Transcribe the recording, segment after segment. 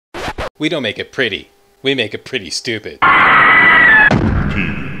We don't make it pretty. We make it pretty stupid. Peewee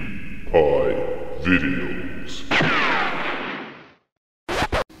Videos.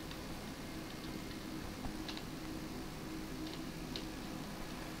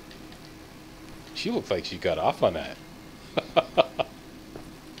 She looked like she got off on that.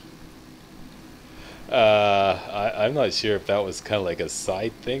 I'm not sure if that was kind of like a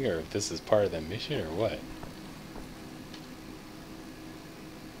side thing or if this is part of the mission or what.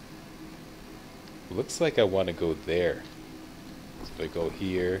 Looks like I want to go there. So if I go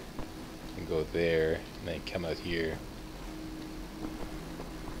here and go there and then come out here.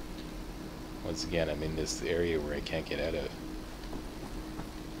 Once again, I'm in this area where I can't get out of.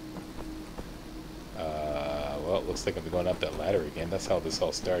 Well, it looks like I'm going up that ladder again. That's how this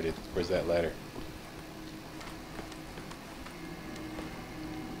all started. Where's that ladder?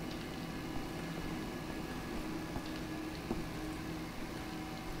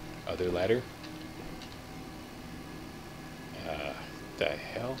 Other ladder? The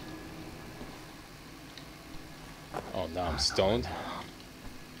hell? Oh, now I'm stoned?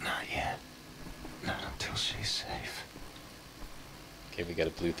 Not yet. Not until she's safe. Okay, we got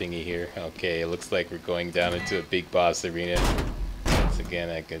a blue thingy here. Okay, it looks like we're going down into a big boss arena. Once again,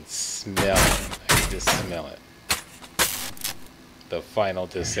 I can smell it. I can just smell it. The final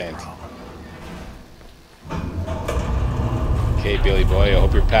descent. Okay, Billy boy, I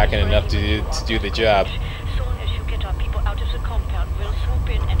hope you're packing enough to do the job. As soon as you get our people out of the compound, we'll swoop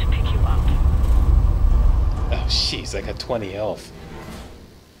in and pick you up. Oh, jeez, I got 20 health.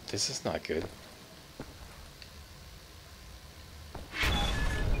 This is not good.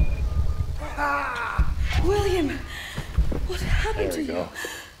 William, what happened to you? There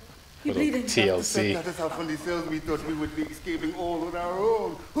You're we go. bleeding. TLC. That is how from the cells we thought we would be escaping all on our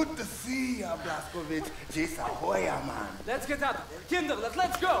own. Good to see ya, Blaskovich. Jason Hoya, man. Let's get out of here. Kinder,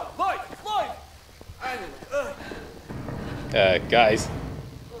 let's go. Lloyd, Lloyd. Guys.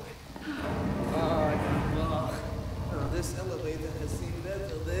 This elevator has seen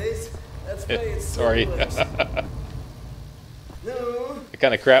better days. That's why it's Sorry. so No. I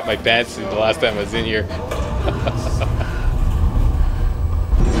kind of crapped my pants the last time I was in here.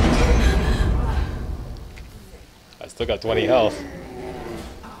 I still got 20 health.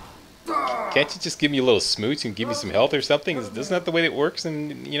 Can't you just give me a little smooch and give me some health or something? Isn't that the way it works?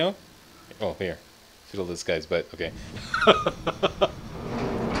 And you know? Oh, here. Fiddle this guy's butt. Okay.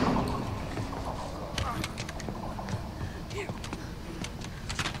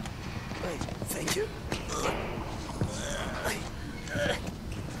 Thank you.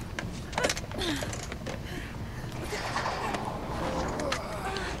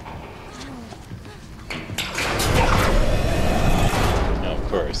 Of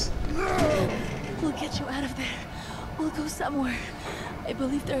course. We'll get you out of there. We'll go somewhere. I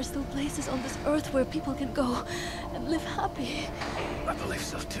believe there are still places on this earth where people can go and live happy. I believe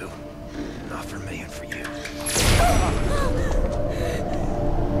so too. Not for me and for you.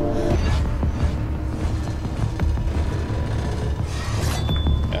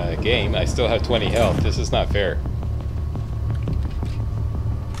 Game, I still have 20 health. This is not fair.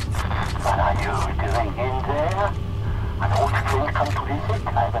 What are you doing in there? An old friend come to visit? I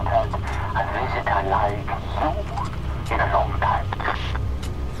haven't had a visitor like you in a long time.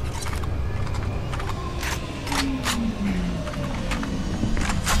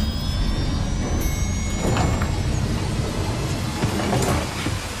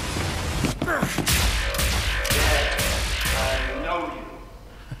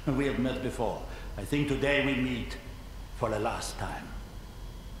 We have met before. I think today we meet for the last time.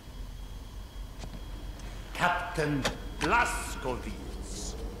 Captain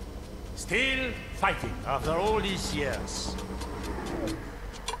Blaskovich. Still fighting after all these years.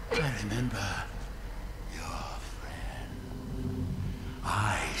 I remember your friend.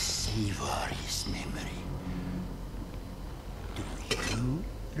 I savor his memory. Do you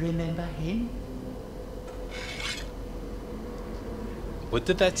remember him? What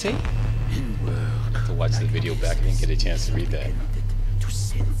did that say? I have to watch the video back. I didn't get a chance to read that. To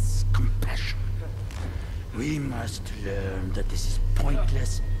sense compassion. We must learn that this is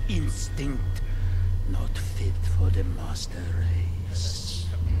pointless instinct, not fit for the master race.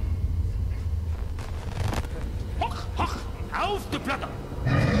 Auf die Platte!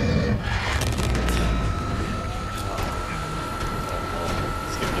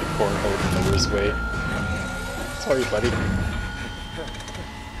 It's gonna get cornholed in the worst way. Sorry, buddy.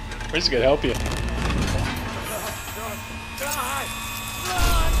 We're just gonna help you.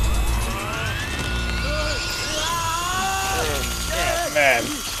 Man.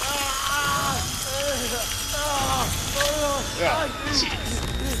 Oh,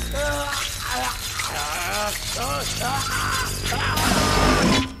 jeez.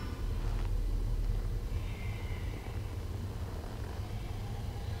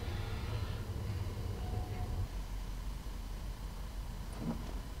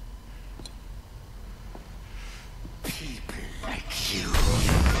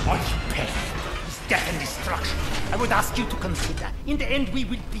 death and destruction. I would ask you to consider, in the end we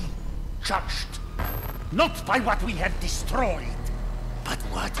will be judged. Not by what we have destroyed, but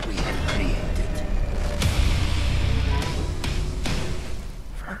what we have created.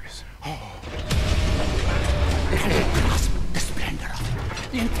 Ferguson. Can you grasp the splendor of it?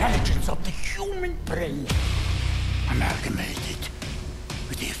 The intelligence of the human brain, amalgamated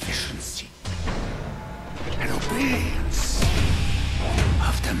with the efficiency and obedience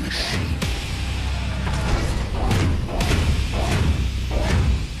of the machine.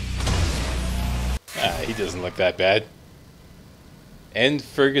 He doesn't look that bad. End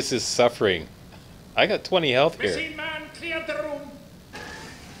Fergus's suffering. I got 20 health here. Machine man, clear the room.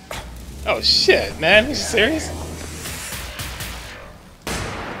 Oh shit, man, are you serious?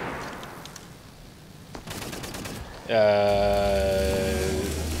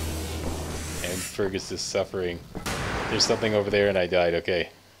 And Fergus is suffering. There's something over there and I died, okay.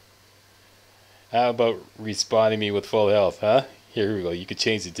 How about respawning me with full health, huh? Here we go, you could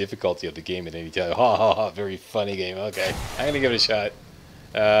change the difficulty of the game at any time. Ha ha ha, very funny game, okay. I'm gonna give it a shot.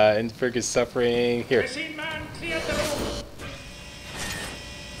 And Fergus suffering, here. Machine man, clear the room.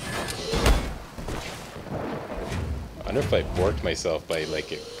 I wonder if I borked myself by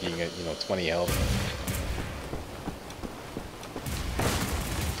like it being at 20 health.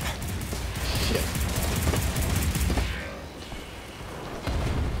 Shit.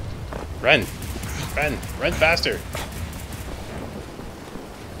 Run! Run! Run faster!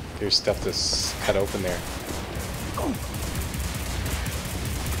 There's stuff that's cut open there.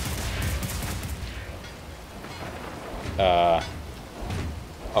 Oh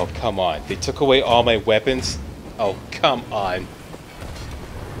come on. They took away all my weapons? Oh, come on.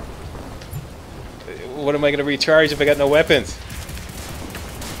 What am I going to recharge if I got no weapons?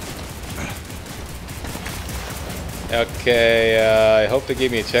 Okay, I hope they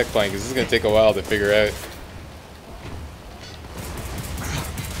gave me a checkpoint, because this is going to take a while to figure out.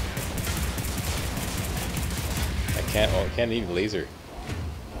 I can't even laser.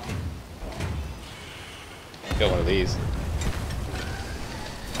 Got one of these.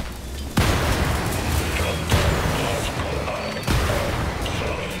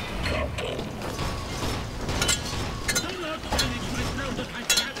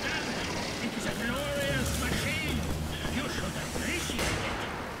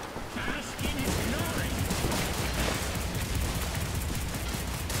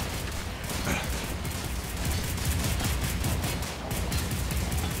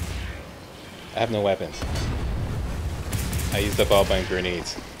 I have no weapons. I used up all my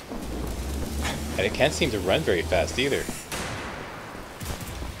grenades. And it can't seem to run very fast either.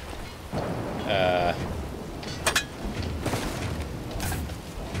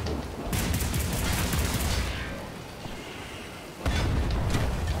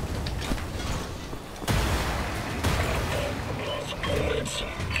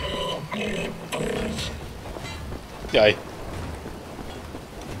 Die.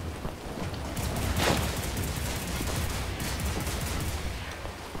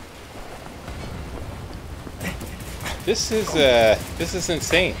 This is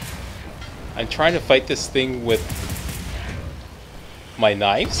insane. I'm trying to fight this thing with my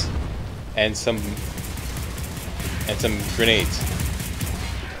knives and some grenades.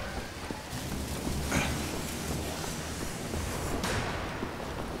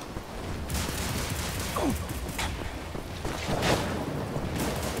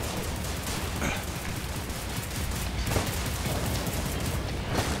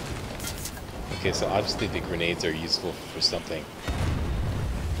 Okay, so obviously the grenades are useful for something.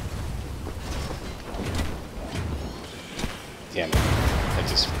 Damn it. I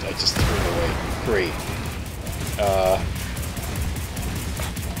just threw it away. Great.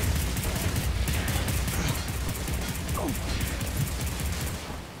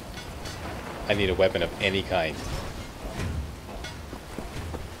 I need a weapon of any kind.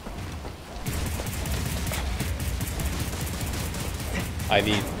 I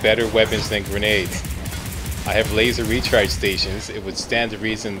need better weapons than grenades. I have laser recharge stations. It would stand to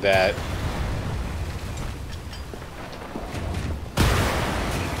reason that...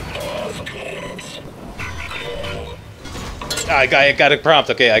 Ah, I got a prompt.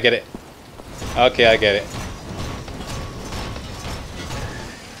 Okay, I get it. Okay, I get it.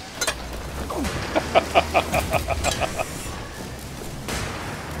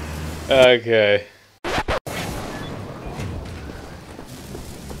 Okay.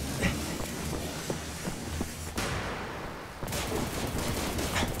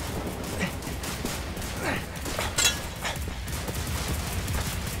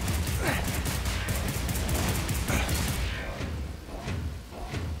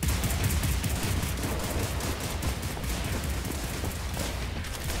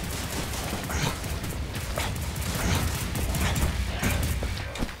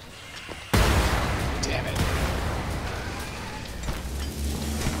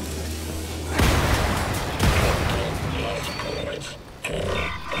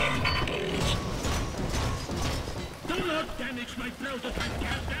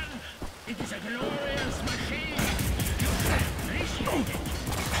 It is a glorious machine. You should appreciate it.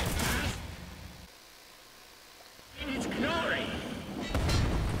 In its glory.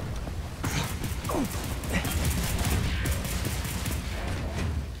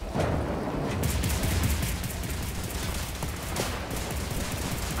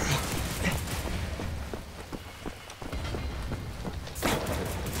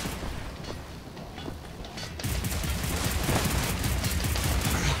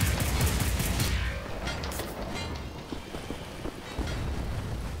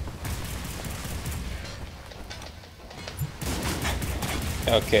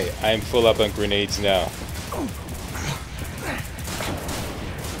 Okay, I'm full up on grenades now.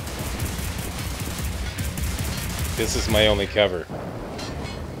 This is my only cover.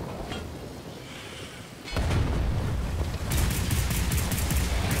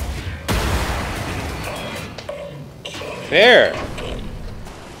 There!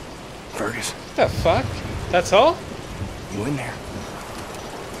 Fergus, What the fuck? That's all? you in there?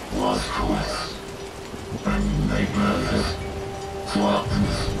 Was choice. And nightmares.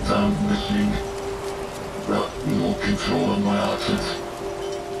 Weapons found missing. Got no control of my options.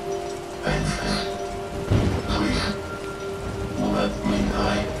 And please, let me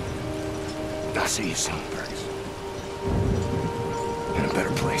die. I'll see you soon, Fergus. In a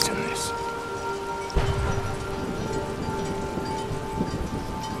better place than this.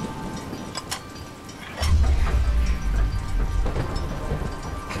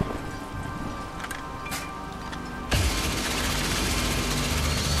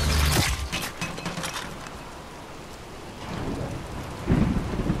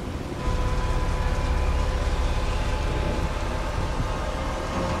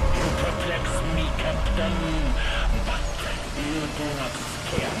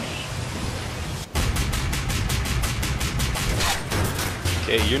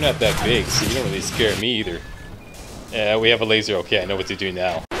 Okay, you're not that big, so you don't really scare me either. Yeah, we have a laser. Okay, I know what to do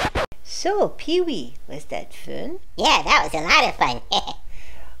now. So, Peewee, was that fun? Yeah, that was a lot of fun.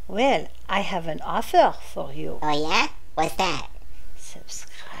 Well, I have an offer for you. Oh yeah? What's that?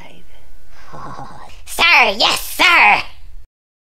 Subscribe. Oh, sir, yes, sir!